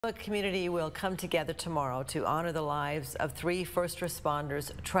The community will come together tomorrow to honor the lives of 3 first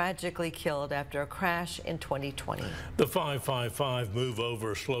responders tragically killed after a crash in 2020. The 555 Move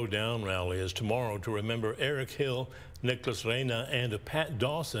Over Slow Down rally is tomorrow to remember Eric Hill, Nicholas Reyna, and Pat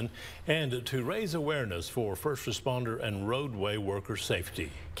Dawson, and to raise awareness for first responder and roadway worker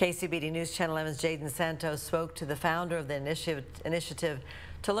safety. KCBD News Channel 11's Jaden Santos spoke to the founder of the initiative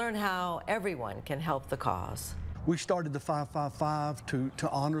to learn how everyone can help the cause. We started the 555 to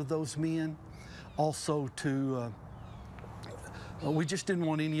honor those men. Also we just didn't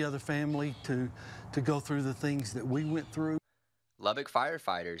want any other family to go through the things that we went through. Lubbock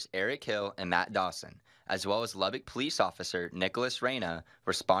firefighters Eric Hill and Matt Dawson, as well as Lubbock police officer Nicholas Reyna,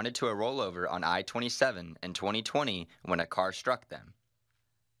 responded to a rollover on I-27 in 2020 when a car struck them.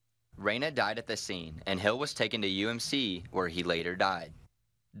 Reyna died at the scene, and Hill was taken to UMC, where he later died.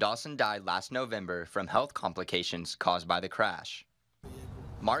 Dawson died last November from health complications caused by the crash.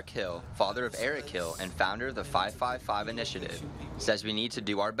 Mark Hill, father of Eric Hill and founder of the 555 initiative, says we need to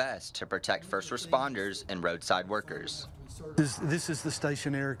do our best to protect first responders and roadside workers. This is the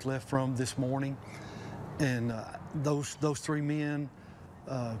station Eric left from this morning, and those 3 men,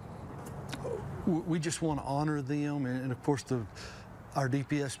 we just want to honor them, and of course our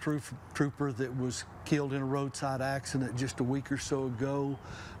DPS trooper that was killed in a roadside accident just a week or so ago,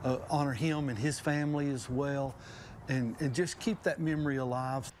 honor him and his family as well, and just keep that memory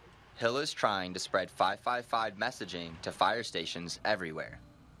alive. Hill is trying to spread 555 messaging to fire stations everywhere.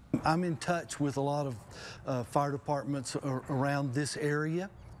 I'm in touch with a lot of fire departments around this area,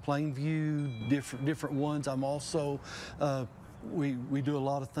 Plainview, different ones. I'm also we do a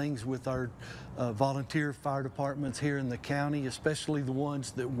lot of things with our volunteer fire departments here in the county, especially the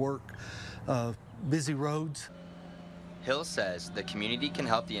ones that work busy roads. Hill says the community can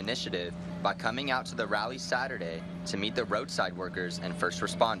help the initiative by coming out to the rally Saturday to meet the roadside workers and first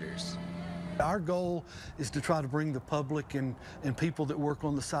responders. Our goal is to try to bring the public and people that work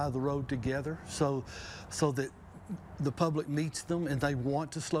on the side of the road together so that the public meets them and they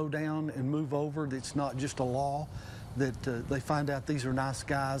want to slow down and move over. It's not just a law, that they find out these are nice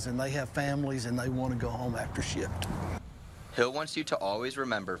guys and they have families and they want to go home after shift. Hill wants you to always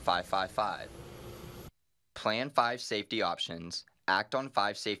remember 555. Plan 5 safety options, act on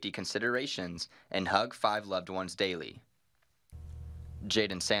 5 safety considerations, and hug 5 loved ones daily.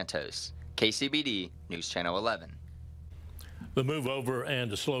 Jaden Santos, KCBD News Channel 11. The Move Over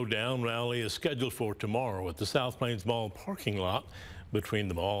and Slow Down rally is scheduled for tomorrow at the South Plains Mall parking lot between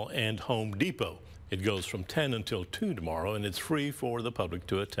the mall and Home Depot. It goes from 10 until 2 tomorrow, and it's free for the public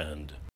to attend.